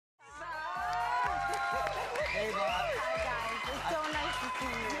Eva. Hi, guys. It's so nice to see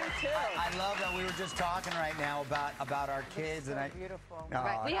you. You too. I love that we were just talking right now about our kids. So and I, beautiful.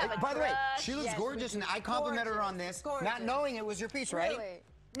 Right, we have a by the way, crush. she looks Yes, gorgeous, we do. and I complimented her on this, Gorgeous. not knowing it was your piece, right? Really?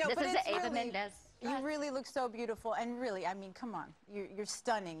 No, This but is it's Eva really, Mendes. You really look so beautiful, and really, I mean, come on, you're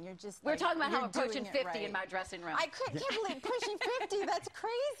stunning. You're just. We're like, talking about how you're I'm approaching doing 50 it right. in my dressing room. I can't believe pushing 50. That's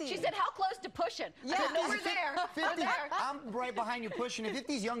crazy. She said, "How close to pushing?" Yeah. I said, "No, we're there. We're 50, there." I'm right behind you pushing it.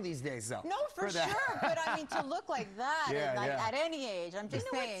 50's young these days, though. No, for sure. But I mean, to look like that at any age, I'm just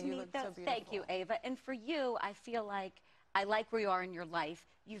saying, you look so beautiful. Thank you, Ava. And for you, I feel like I like where you are in your life.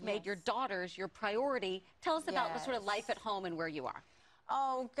 You've made your daughters your priority. Tell us about the sort of life at home and where you are.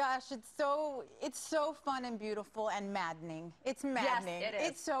 Oh gosh, it's so fun and beautiful and maddening. It's maddening. Yes, it is.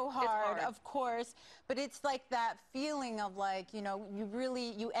 It's so hard, of course, but it's like that feeling of like, you know,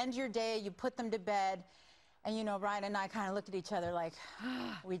 you end your day, you put them to bed, and you know, Ryan and I kind of looked at each other like,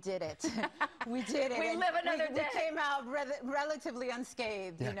 we did it. We did it. We live another day. We came out relatively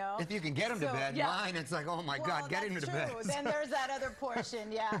unscathed, you know. If you can get them to bed, mine, it's like, oh my God, get him to bed. Then there's that other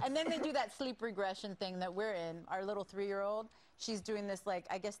portion, and then they do that sleep regression thing that we're in. Our little 3-year-old, she's doing this, like,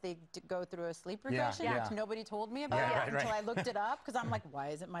 I guess they go through a sleep regression, which nobody told me about until I looked it up, because I'm like, why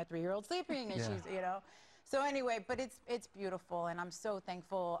isn't my 3-year-old sleeping? And she's, you know. So anyway, but it's beautiful, and I'm so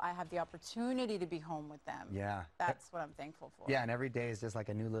thankful I have the opportunity to be home with them. Yeah. That's what I'm thankful for. Yeah, and every day is just like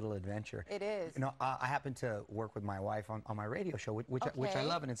a new little adventure. It is. You know, I happen to work with my wife on my radio show, which I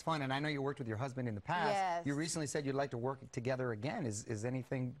love, and it's fun. And I know you worked with your husband in the past. Yes. You recently said you'd like to work together again. Is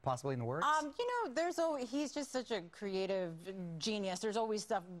anything possibly in the works? You know, he's just such a creative genius. There's always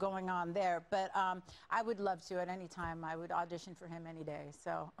stuff going on there. But I would love to at any time. I would audition for him any day.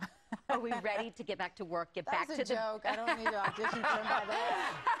 So. Are we ready to get back to work? Get back to the joke. I don't need to audition for him by the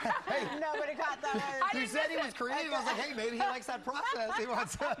way. Nobody caught that one. You said he was creative. I was like, hey, maybe he likes that process. He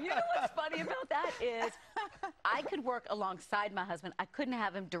wants to. You know what's funny about that is I could work alongside my husband. I couldn't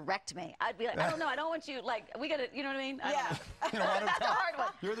have him direct me. I'd be like, I don't know, I don't want you, like, we gotta, you know what I mean? Yeah. You know, that's a hard one.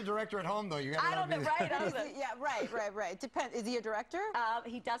 You're the director at home, though. You gotta I don't know, right? Yeah, right. Depends. Is he a director?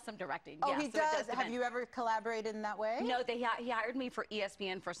 He does some directing. Oh, yeah, he so does. Have you ever collaborated in that way? No, he hired me for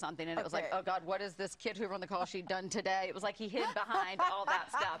ESPN for something, and it was like, oh God, what is this kid who on the call sheet done today? It was like he hid behind all that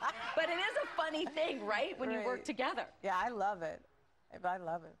stuff. But it is a funny thing, right? When you work together. Yeah, I love it. I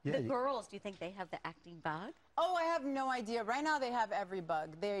love it. Yeah, the girls, do you think they have the acting bug? Oh, I have no idea. Right now they have every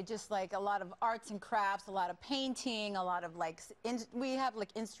bug. They're just like a lot of arts and crafts, a lot of painting, a lot of like, we have like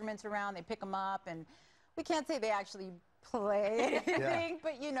instruments around, they pick them up, and we can't say they actually play anything,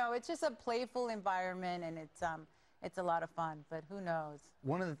 but you know, it's just a playful environment, and it's a lot of fun, but who knows?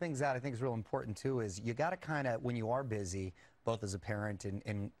 One of the things that I think is real important, too, is you got to kind of, when you are busy, both as a parent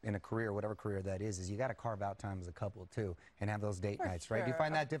and in a career, whatever career that is you got to carve out time as a couple, too, and have those date nights, right? Do you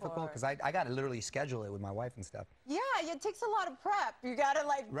find that difficult? Because I got to literally schedule it with my wife and stuff. Yeah, it takes a lot of prep. You got to,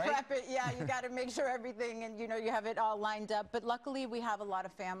 like, prep it. Yeah, you got to make sure everything, and, you know, you have it all lined up. But luckily, we have a lot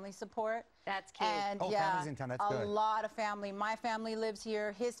of family support. That's cute. And, family's in town. That's good. A lot of family. My family lives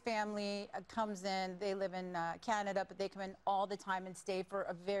here. His family comes in. They live in Canada, but they come in all the time and stay for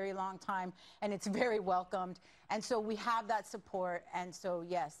a very long time, and it's very welcomed. And so we have that support, and so,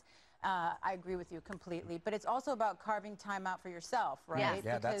 yes, I agree with you completely. But it's also about carving time out for yourself, right? Yes.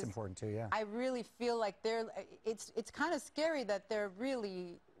 Yeah, that's important, too, yeah. I really feel like it's kind of scary that they're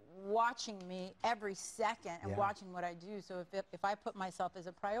really watching me every second and watching what I do. So if I put myself as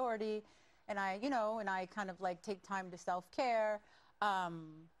a priority, and I kind of like take time to self-care, I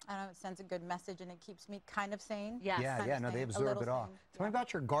don't know, it sends a good message, and it keeps me kind of sane. Yes. Yeah, no, they absorb it all. Tell me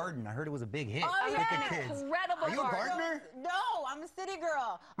about your garden. I heard it was a big hit with the kids. Incredible. Are you a gardener? No, I'm a city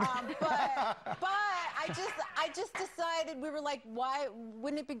girl. But I just decided, we were like, why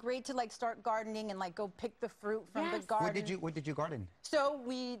wouldn't it be great to like start gardening and like go pick the fruit from the garden? What did you garden? So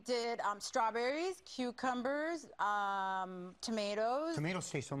we did strawberries, cucumbers, tomatoes. Tomatoes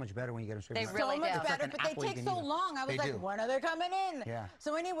taste so much better when you get them straight. They really do. So much better, but they take so long. I was like, when are they coming in? Yeah.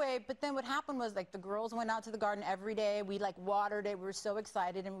 So anyway, but then what happened was, like, the girls went out to the garden every day. We like watered it. We were so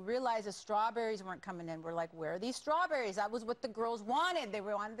excited, and we realized the strawberries weren't coming in. We're like, where are these strawberries? That was what the girls wanted. They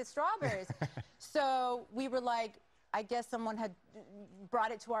wanted the strawberries. So we were like, I guess someone had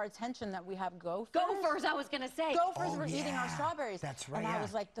brought it to our attention that we have gophers. Gophers, I was going to say. Gophers were eating our strawberries. That's right. And I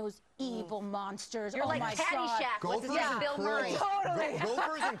was like, those evil monsters. You're like Caddyshack. Gophers and Bill Murray. Totally.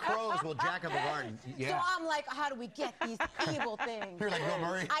 Gophers and crows will jack up a garden. Yeah. So I'm like, how do we get these evil things? You're like Bill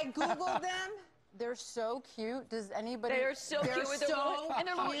Murray. I Googled them. They're so cute. Does anybody? They're so cute with their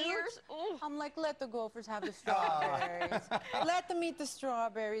little ears. Ooh. I'm like, let the gophers have the strawberries. Let them eat the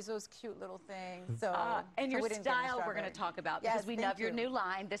strawberries. Those cute little things. So and so your we didn't get any style we're going to talk about Yes, because we love your new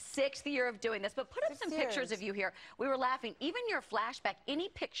line, the 6th year of doing this. But put up some pictures of you here. We were laughing. Even your flashback, any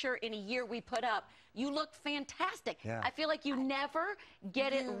picture in a year we put up, you look fantastic. Yeah. I feel like you never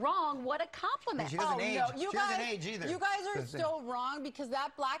get it wrong. What a compliment. She doesn't age. No, She doesn't age either. You guys are so wrong because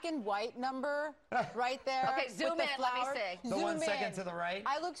that black and white number right there. Okay, zoom in. Let me see. The 1 second to the right.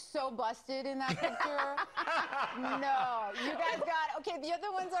 I look so busted in that picture. No, you guys got okay. The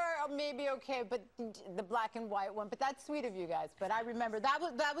other ones are maybe okay, but the black and white one. But that's sweet of you guys. But I remember that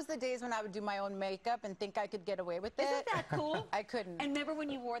was the days when I would do my own makeup and think I could get away with it. Isn't that cool? I couldn't. And remember when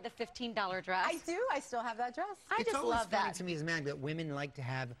you wore the $15 dress? I do. I still have that dress. I just love that. It's funny to me as a man that women like to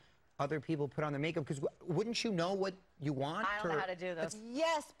have other people put on their makeup because wouldn't you know what you want? I don't know how to do this.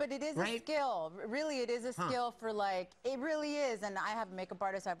 Yes, but it is a skill. Really, it is a skill for like, it really is. And I have a makeup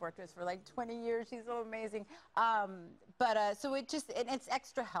artist I've worked with for like 20 years. She's so amazing. So it just, it's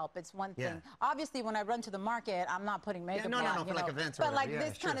extra help. It's one thing. Obviously, when I run to the market, I'm not putting makeup on. No, for like events or But whatever. like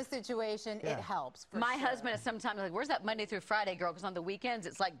this kind of situation, it helps. My husband is sometimes like, where's that Monday through Friday girl? Because on the weekends,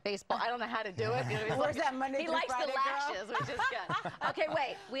 it's like baseball. I don't know how to do it. You know, Where's that Monday through Friday He likes the lashes, which is good. Okay,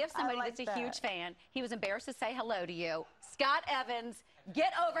 wait. We have somebody like that's a huge fan. He was embarrassed to say hello to you. Scott Evans,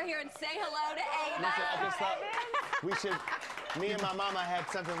 get over here and say hello to Ava. Listen, I just thought we should, me and my mama had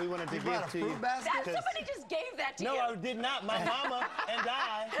something we wanted to give to you. Somebody just gave that to you. No, I did not. My mama and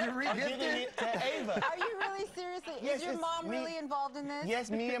I are giving it to Ava. Are you really seriously? Yes, is your mom really involved in this?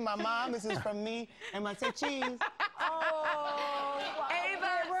 Yes, me and my mom. This is from me and my say cheese. Oh, wow.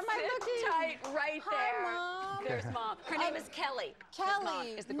 Ava, where am I looking? tight right there. Hi, Mom. There's Mom. Her name is Kelly. Kelly. His mom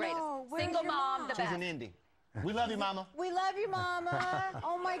is the greatest. No, where's Single your mom, mom? the She's best. an indie. We love you, mama. We love you, Mama.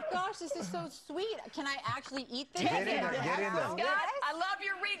 Oh my gosh, this is so sweet. Can I actually eat this? Get in there. Get in there. Scott, I love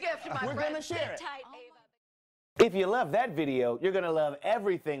your regift, my friend. We're gonna share it. Sit tight, Ava. If you love that video, you're going to love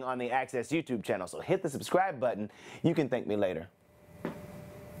everything on the Access YouTube channel. So hit the subscribe button. You can thank me later.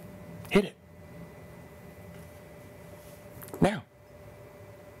 Hit it. Now.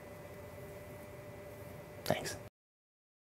 Thanks.